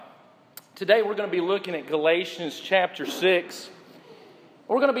Today we're going to be looking at Galatians chapter 6.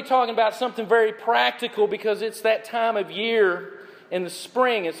 We're going to be talking about something very practical because it's that time of year in the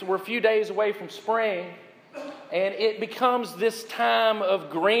spring. We're a few days away from spring, and it becomes this time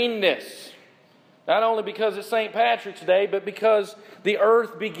of greenness. Not only because it's St. Patrick's Day, but because the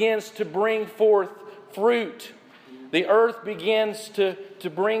earth begins to bring forth fruit. The earth begins to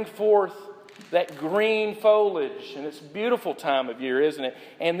bring forth that green foliage, and it's a beautiful time of year, isn't it?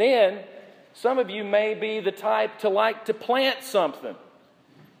 And then some of you may be the type to like to plant something.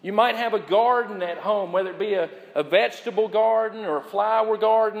 You might have a garden at home, whether it be a vegetable garden or a flower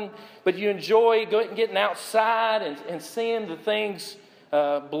garden, but you enjoy getting outside and seeing the things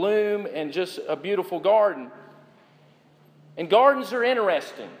bloom and just a beautiful garden. And gardens are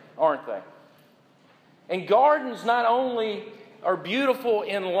interesting, aren't they? And gardens not only are beautiful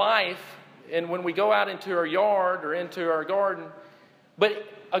in life and when we go out into our yard or into our garden,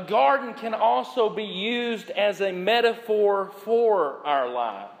 but a garden can also be used as a metaphor for our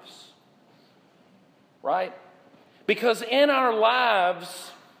lives. Right? Because in our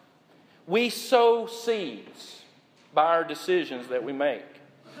lives, we sow seeds by our decisions that we make.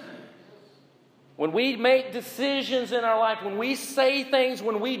 When we make decisions in our life, when we say things,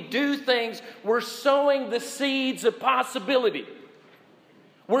 when we do things, we're sowing the seeds of possibility.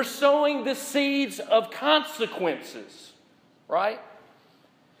 We're sowing the seeds of consequences. Right?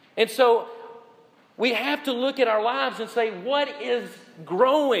 And so we have to look at our lives and say, what is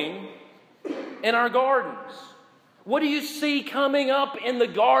growing in our gardens? What do you see coming up in the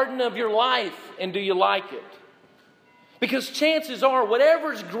garden of your life, and do you like it? Because chances are,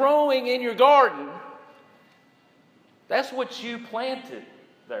 whatever's growing in your garden, that's what you planted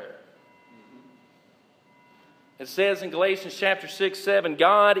there. It says in Galatians chapter 6, 7,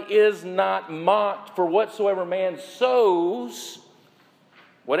 God is not mocked, for whatsoever man sows,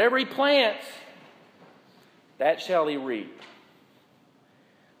 whatever he plants, that shall he reap.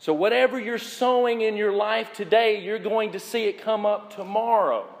 So whatever you're sowing in your life today, you're going to see it come up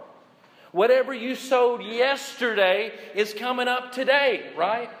tomorrow. Whatever you sowed yesterday is coming up today,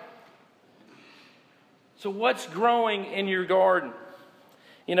 right? So what's growing in your garden?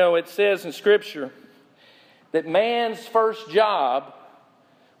 You know, it says in Scripture that man's first job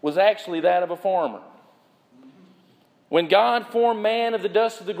was actually that of a farmer. When God formed man of the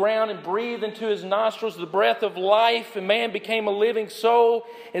dust of the ground and breathed into his nostrils the breath of life, and man became a living soul,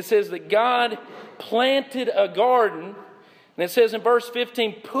 it says that God planted a garden. And it says in verse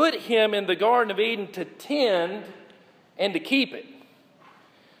 15, put him in the Garden of Eden to tend and to keep it.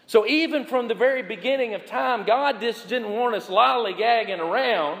 So even from the very beginning of time, God just didn't want us lollygagging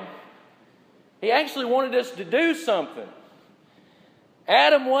around. He actually wanted us to do something.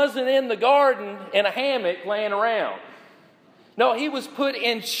 Adam wasn't in the garden in a hammock laying around. No, he was put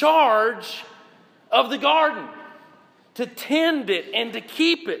in charge of the garden to tend it and to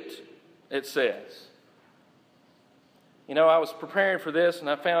keep it, it says. You know, I was preparing for this and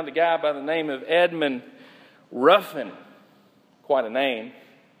I found a guy by the name of Edmund Ruffin, quite a name.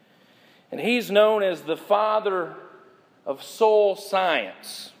 And he's known as the father of soil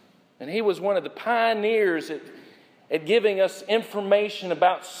science. And he was one of the pioneers at giving us information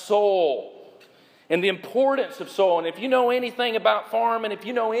about soil and the importance of soil. And if you know anything about farming, if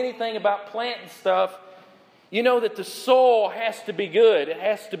you know anything about planting stuff, you know that the soil has to be good. It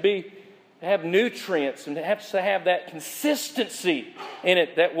has to have nutrients, and it has to have that consistency in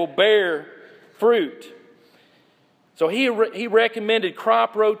it that will bear fruit. So he recommended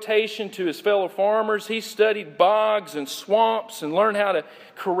crop rotation to his fellow farmers. He studied bogs and swamps and learned how to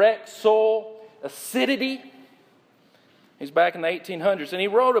correct soil acidity. He's back in the 1800s. And he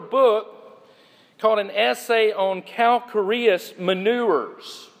wrote a book called An Essay on Calcareous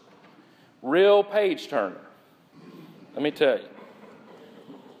Manures. Real page turner. Let me tell you.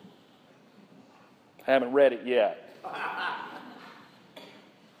 I haven't read it yet.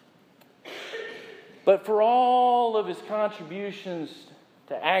 But for all of his contributions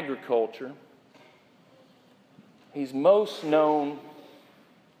to agriculture, he's most known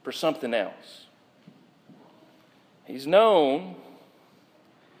for something else. He's known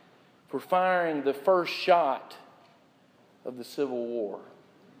for firing the first shot of the Civil War.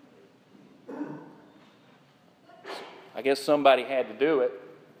 I guess somebody had to do it.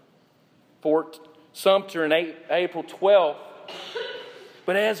 Fort Sumter in April 12th.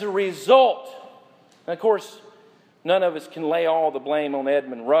 But as a result, and of course, none of us can lay all the blame on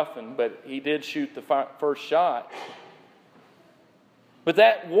Edmund Ruffin, but he did shoot the first shot. But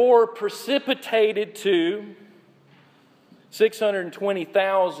that war precipitated to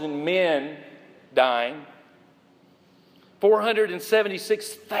 620,000 men dying,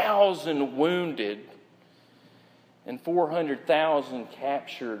 476,000 wounded, and 400,000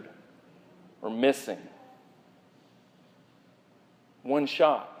 captured or missing. One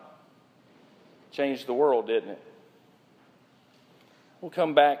shot changed the world, didn't it? We'll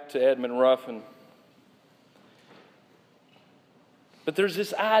come back to Edmund Ruffin. But there's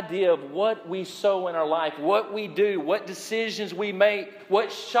this idea of what we sow in our life, what we do, what decisions we make,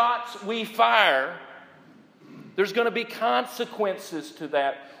 what shots we fire. There's going to be consequences to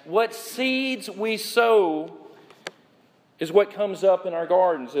that. What seeds we sow is what comes up in our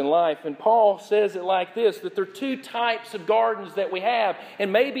gardens in life. And Paul says it like this, that there are two types of gardens that we have.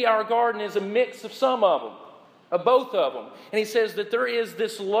 And maybe our garden is a mix of some of them, of both of them. And he says that there is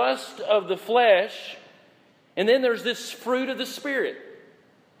this lust of the flesh, and then there's this fruit of the Spirit.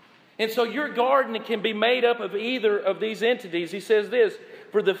 And so your garden can be made up of either of these entities. He says this,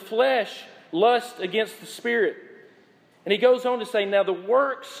 for the flesh lusts against the Spirit. And he goes on to say, now the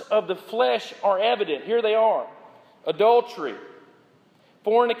works of the flesh are evident. Here they are. Adultery,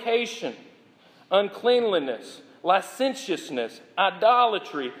 fornication, uncleanliness, licentiousness,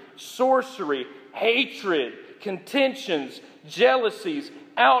 idolatry, sorcery, hatred, contentions, jealousies,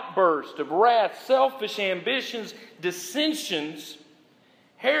 outbursts of wrath, selfish ambitions, dissensions,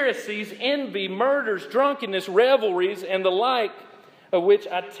 heresies, envy, murders, drunkenness, revelries, and the like, of which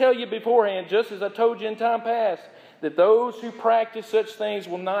I tell you beforehand, just as I told you in time past, that those who practice such things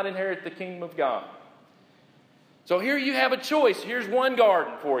will not inherit the kingdom of God. So here you have a choice. Here's one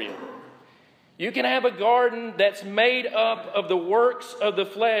garden for you. You can have a garden that's made up of the works of the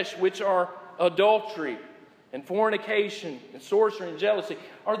flesh, which are adultery and fornication and sorcery and jealousy.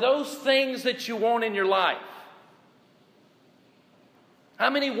 Are those things that you want in your life?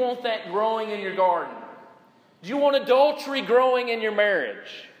 How many want that growing in your garden? Do you want adultery growing in your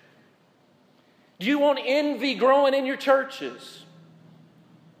marriage? Do you want envy growing in your churches?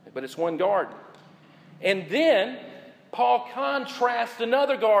 But it's one garden. And then Paul contrasts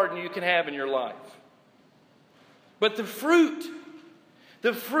another garden you can have in your life. But the fruit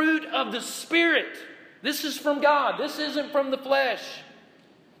of the Spirit, this is from God. This isn't from the flesh.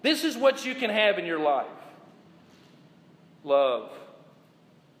 This is what you can have in your life. Love,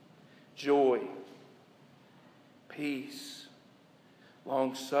 joy, peace,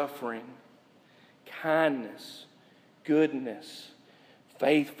 long-suffering, kindness, goodness,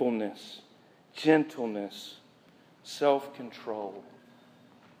 faithfulness, gentleness, self-control.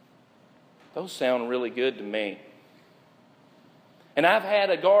 Those sound really good to me. And I've had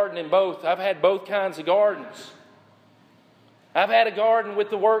a garden in both. I've had both kinds of gardens. I've had a garden with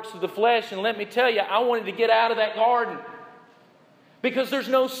the works of the flesh, and let me tell you, I wanted to get out of that garden. Because there's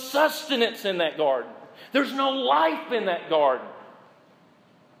no sustenance in that garden. There's no life in that garden.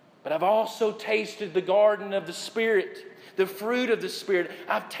 But I've also tasted the garden of the Spirit, the fruit of the Spirit.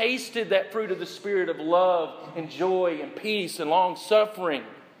 I've tasted that fruit of the Spirit of love and joy and peace and long-suffering.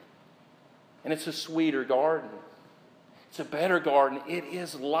 And it's a sweeter garden. It's a better garden. It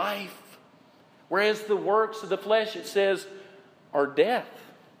is life. Whereas the works of the flesh, it says, are death.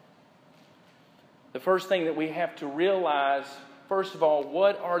 The first thing that we have to realize, first of all,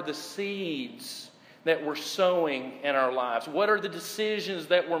 what are the seeds that we're sowing in our lives? What are the decisions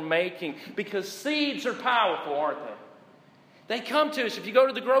that we're making? Because seeds are powerful, aren't they? They come to us. If you go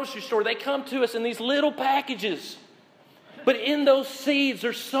to the grocery store, they come to us in these little packages. But in those seeds,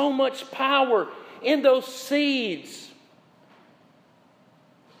 there's so much power. In those seeds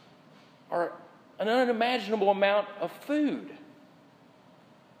are an unimaginable amount of food.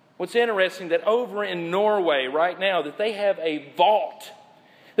 What's interesting, that over in Norway right now, that they have a vault.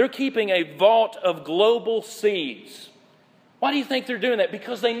 They're keeping a vault of global seeds. Why do you think they're doing that?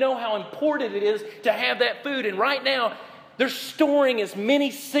 Because they know how important it is to have that food. And right now, they're storing as many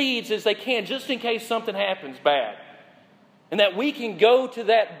seeds as they can just in case something happens bad. And that we can go to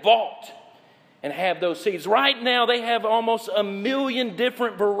that vault and have those seeds. Right now, they have almost 1 million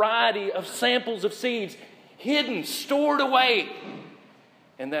different variety of samples of seeds hidden, stored away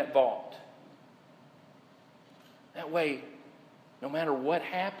in that vault. That way, no matter what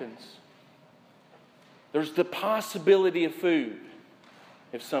happens, there's the possibility of food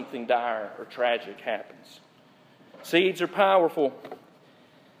if something dire or tragic happens. Seeds are powerful.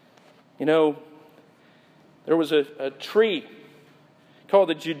 You know, there was a tree called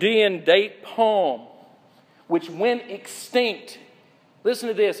the Judean date palm, which went extinct. Listen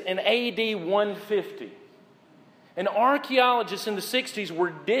to this, in AD 150. And archaeologists in the 60s were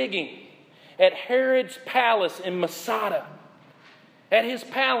digging at Herod's palace in Masada, at his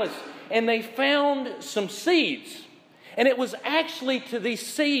palace, and they found some seeds. And it was actually to these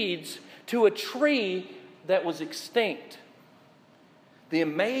seeds to a tree that was extinct. The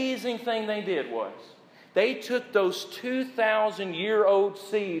amazing thing they did was they took those 2,000-year-old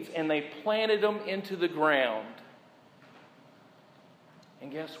seeds and they planted them into the ground.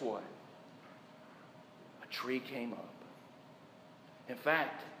 And guess what? A tree came up. In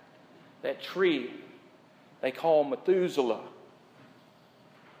fact, that tree they call Methuselah.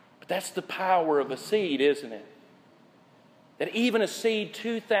 But that's the power of a seed, isn't it? That even a seed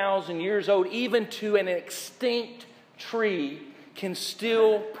 2,000 years old, even to an extinct tree, can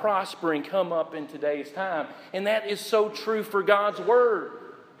still prosper and come up in today's time. And that is so true for God's Word.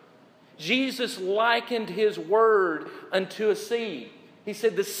 Jesus likened His Word unto a seed. He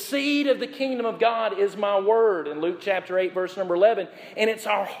said, the seed of the kingdom of God is my Word, in Luke chapter 8, verse number 11. And it's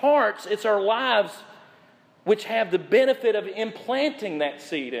our hearts, it's our lives, which have the benefit of implanting that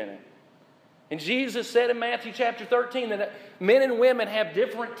seed in it. And Jesus said in Matthew chapter 13 that men and women have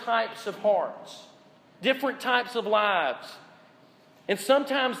different types of hearts, different types of lives. And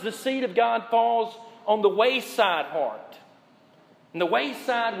sometimes the seed of God falls on the wayside heart. And the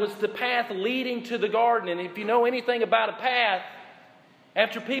wayside was the path leading to the garden. And if you know anything about a path,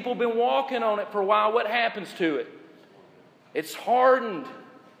 after people have been walking on it for a while, what happens to it? It's hardened.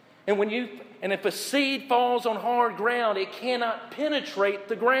 And if a seed falls on hard ground, it cannot penetrate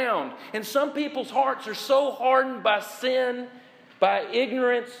the ground. And some people's hearts are so hardened by sin, by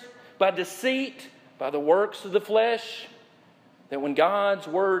ignorance, by deceit, by the works of the flesh, that when God's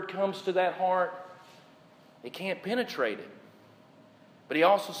Word comes to that heart, it can't penetrate it. But He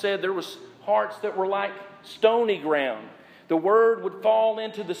also said there was hearts that were like stony ground. The Word would fall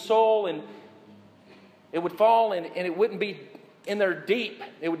into the soul, and it would fall, and it wouldn't be in there deep.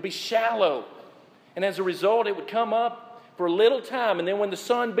 It would be shallow. And as a result, it would come up for a little time, and then when the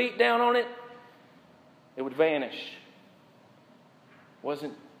sun beat down on it, it would vanish. It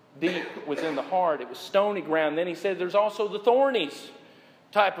wasn't deep, it was in the heart. It was stony ground. Then He said there's also the thornies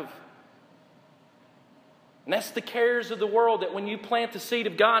type of. And that's the cares of the world, that when you plant the seed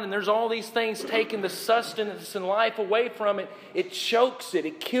of God and there's all these things taking the sustenance and life away from it, it chokes it,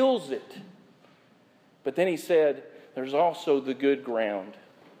 it kills it. But then He said there's also the good ground.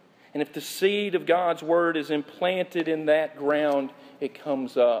 And if the seed of God's Word is implanted in that ground, it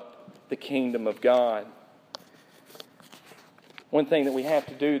comes up, the kingdom of God. One thing that we have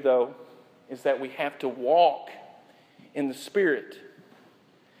to do, though, is that we have to walk in the Spirit.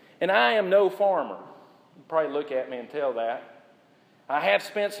 And I am no farmer. You probably look at me and tell that. I have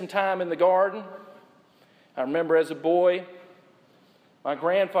spent some time in the garden. I remember as a boy, my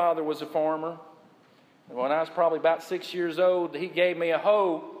grandfather was a farmer. And when I was probably about 6 years old, he gave me a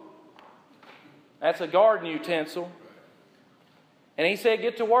hoe. That's a garden utensil. And he said,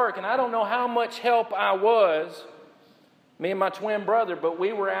 get to work. And I don't know how much help I was, me and my twin brother, but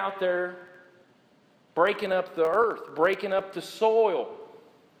we were out there breaking up the earth, breaking up the soil.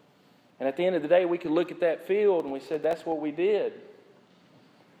 And at the end of the day, we could look at that field and we said, that's what we did.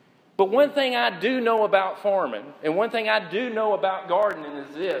 But one thing I do know about farming, and one thing I do know about gardening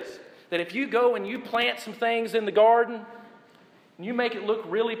is this, that if you go and you plant some things in the garden, and you make it look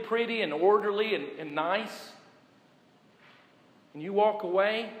really pretty and orderly and nice, and you walk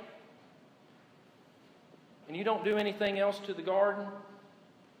away, and you don't do anything else to the garden,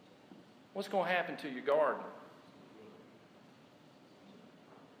 what's going to happen to your garden?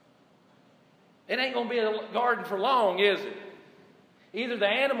 It ain't going to be a garden for long, is it? Either the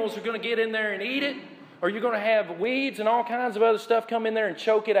animals are going to get in there and eat it, or you're going to have weeds and all kinds of other stuff come in there and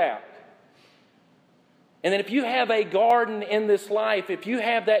choke it out. And then if you have a garden in this life, if you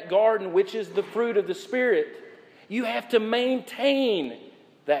have that garden which is the fruit of the Spirit, you have to maintain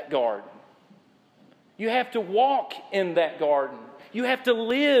that garden. You have to walk in that garden. You have to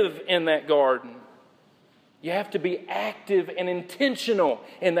live in that garden. You have to be active and intentional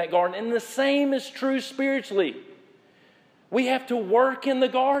in that garden. And the same is true spiritually. We have to work in the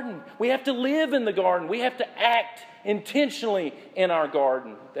garden. We have to live in the garden. We have to act intentionally in our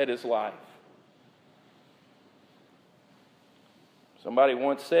garden that is life. Somebody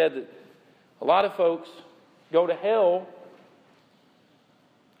once said that a lot of folks go to hell,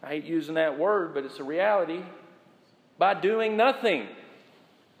 I hate using that word, but it's a reality, by doing nothing.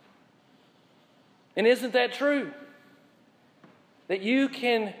 And isn't that true? That you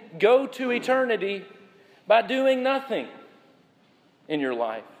can go to eternity by doing nothing in your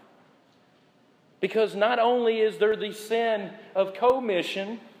life. Because not only is there the sin of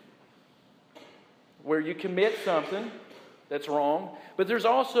commission, where you commit something that's wrong, but there's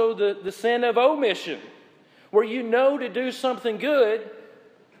also the sin of omission, where you know to do something good,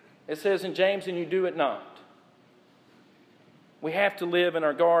 it says in James, and you do it not. We have to live in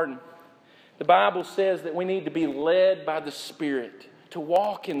our garden. The Bible says that we need to be led by the Spirit to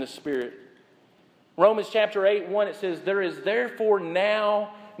walk in the Spirit. Romans chapter 8:1, it says, "There is therefore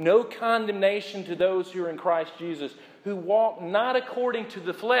now no condemnation to those who are in Christ Jesus, who walk not according to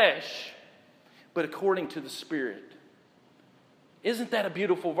the flesh, but according to the Spirit." Isn't that a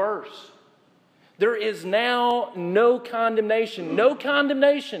beautiful verse? There is now no condemnation. No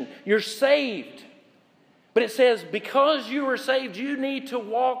condemnation. You're saved. But it says, because you are saved, you need to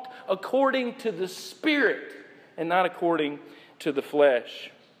walk according to the Spirit and not according to the flesh.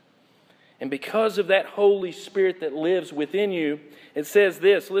 And because of that Holy Spirit that lives within you, it says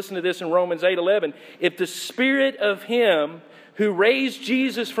this, listen to this in Romans 8:11, "If the Spirit of Him who raised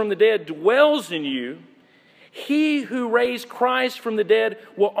Jesus from the dead dwells in you, He who raised Christ from the dead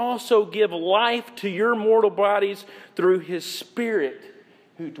will also give life to your mortal bodies through His Spirit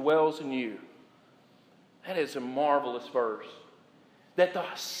who dwells in you." That is a marvelous verse. That the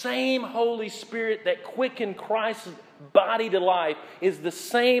same Holy Spirit that quickened Christ's body to life is the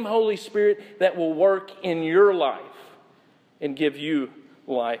same Holy Spirit that will work in your life and give you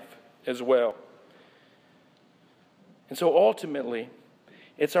life as well. And so ultimately,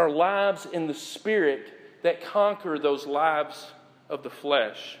 it's our lives in the Spirit that conquer those lives of the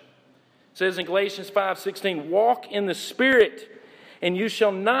flesh. It says in Galatians 5:16, "Walk in the Spirit, and you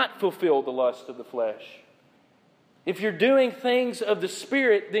shall not fulfill the lust of the flesh." If you're doing things of the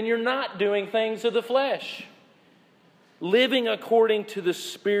Spirit, then you're not doing things of the flesh. Living according to the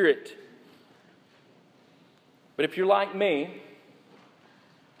Spirit. But if you're like me,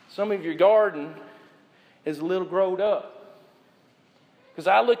 some of your garden is a little growed up. Because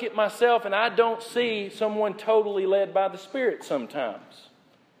I look at myself and I don't see someone totally led by the Spirit sometimes.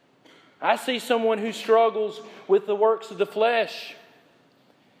 I see someone who struggles with the works of the flesh.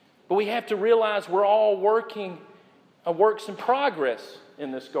 But we have to realize we're all working a works in progress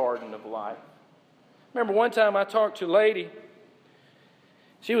in this garden of life. Remember one time I talked to a lady.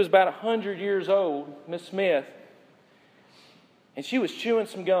 She was about 100 years old, Miss Smith. And she was chewing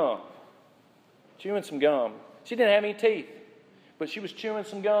some gum. Chewing some gum. She didn't have any teeth, but she was chewing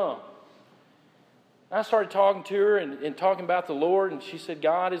some gum. I started talking to her and talking about the Lord, and she said,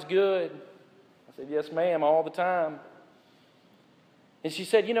 "God is good." I said, "Yes, ma'am, all the time." And she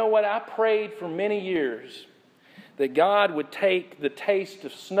said, "You know what? I prayed for many years that God would take the taste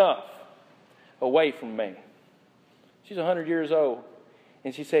of snuff away from me." She's 100 years old.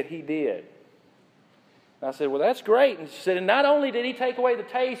 And she said, "He did." And I said, "Well, that's great." And she said, "And not only did He take away the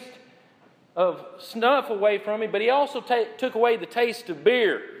taste of snuff away from me, but He also took away the taste of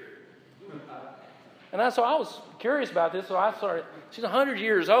beer." And so I was curious about this, so I started, she's 100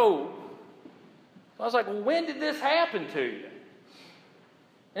 years old. So I was like, "Well, when did this happen to you?"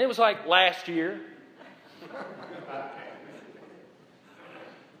 And it was like last year.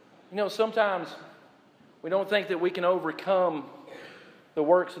 You know, sometimes we don't think that we can overcome the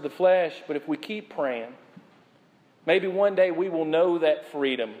works of the flesh, but if we keep praying, maybe one day we will know that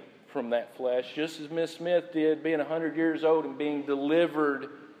freedom from that flesh, just as Miss Smith did, being 100 years old and being delivered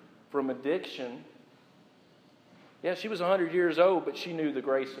from addiction. Yeah, she was 100 years old, but she knew the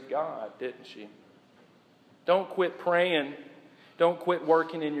grace of God, didn't she? Don't quit praying. Don't quit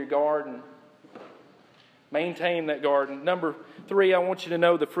working in your garden. Maintain that garden. Number 3, I want you to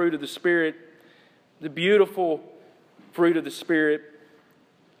know the fruit of the Spirit. The beautiful fruit of the Spirit,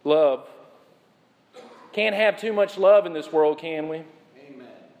 love. Can't have too much love in this world, can we? Amen.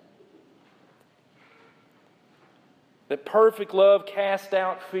 That perfect love casts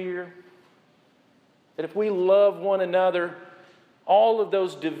out fear. That if we love one another, all of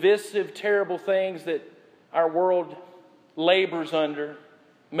those divisive, terrible things that our world labors under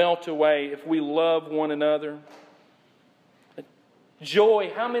melt away if we love one another.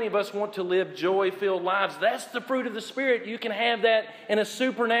 Joy. How many of us want to live joy-filled lives? That's the fruit of the Spirit. You can have that in a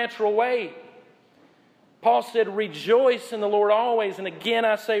supernatural way. Paul said, "Rejoice in the Lord always." And again,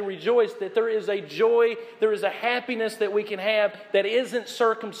 I say rejoice, that there is a joy, there is a happiness that we can have that isn't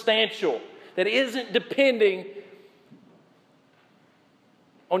circumstantial, that isn't depending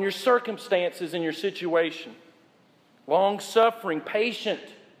on your circumstances and your situation. Long-suffering, patient.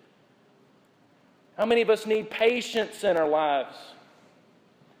 How many of us need patience in our lives?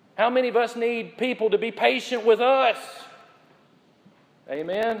 How many of us need people to be patient with us?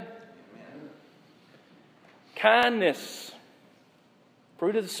 Amen? Amen. Kindness.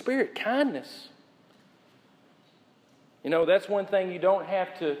 Fruit of the Spirit, kindness. You know, that's one thing you don't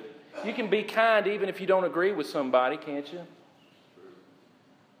have to... You can be kind even if you don't agree with somebody, can't you?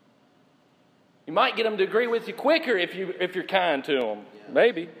 You might get them to agree with you quicker if you're kind to them.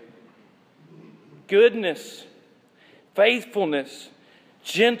 Maybe. Goodness, faithfulness,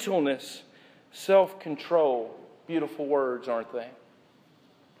 gentleness, self-control. Beautiful words, aren't they?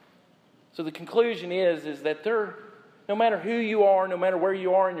 So the conclusion is that no matter who you are, no matter where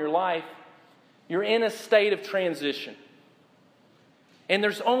you are in your life, you're in a state of transition. And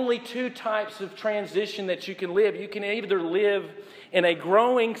there's only two types of transition that you can live. You can either live in a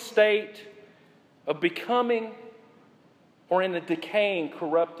growing state of becoming, or in a decaying,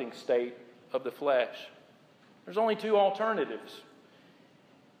 corrupting state of the flesh. There's only two alternatives.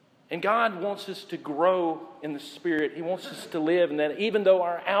 And God wants us to grow in the Spirit. He wants us to live, and that even though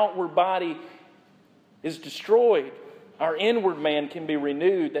our outward body is destroyed, our inward man can be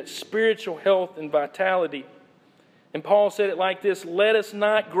renewed, that spiritual health and vitality. And Paul said it like this: let us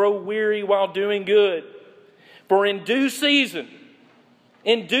not grow weary while doing good, for in due season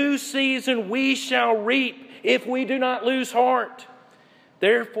we shall reap if we do not lose heart.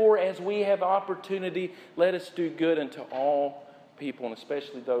 Therefore, as we have opportunity, let us do good unto all people, and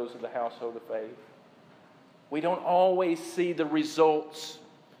especially those of the household of faith. We don't always see the results,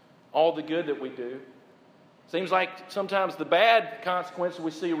 all the good that we do. Seems like sometimes the bad consequences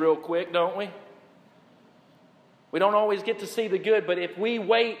we see real quick, don't we? We don't always get to see the good, but if we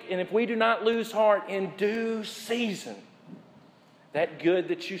wait and if we do not lose heart, in due season, that good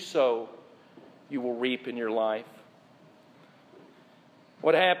that you sow, you will reap in your life.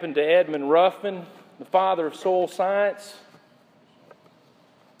 What happened to Edmund Ruffin, the father of soil science?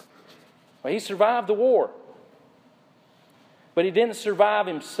 Well, he survived the war, but he didn't survive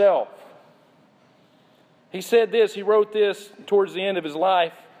himself. He said this, he wrote this towards the end of his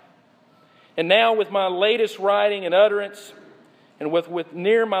life: and now with my latest writing and utterance, and with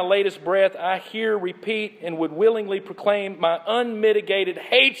near my latest breath, I here repeat and would willingly proclaim my unmitigated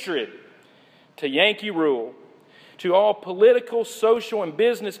hatred to Yankee rule, to all political, social, and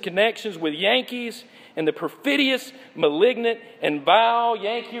business connections with Yankees and the perfidious, malignant, and vile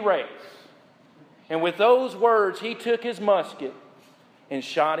Yankee race. And with those words, he took his musket and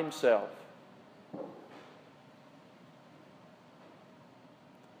shot himself.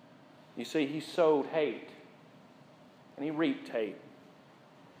 You see, he sowed hate, and he reaped hate.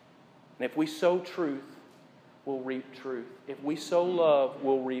 And if we sow truth, we'll reap truth. If we sow love,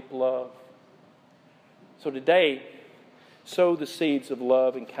 we'll reap love. So today, sow the seeds of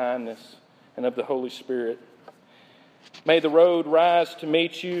love and kindness and of the Holy Spirit. May the road rise to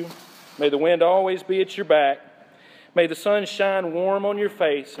meet you. May the wind always be at your back. May the sun shine warm on your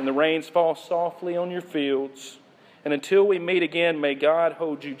face and the rains fall softly on your fields. And until we meet again, may God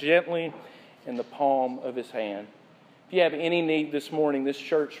hold you gently in the palm of His hand. If you have any need this morning, this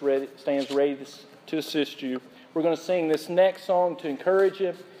church stands ready to assist you. We're going to sing this next song to encourage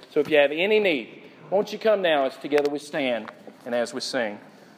you. So if you have any need, won't you come now as together we stand and as we sing.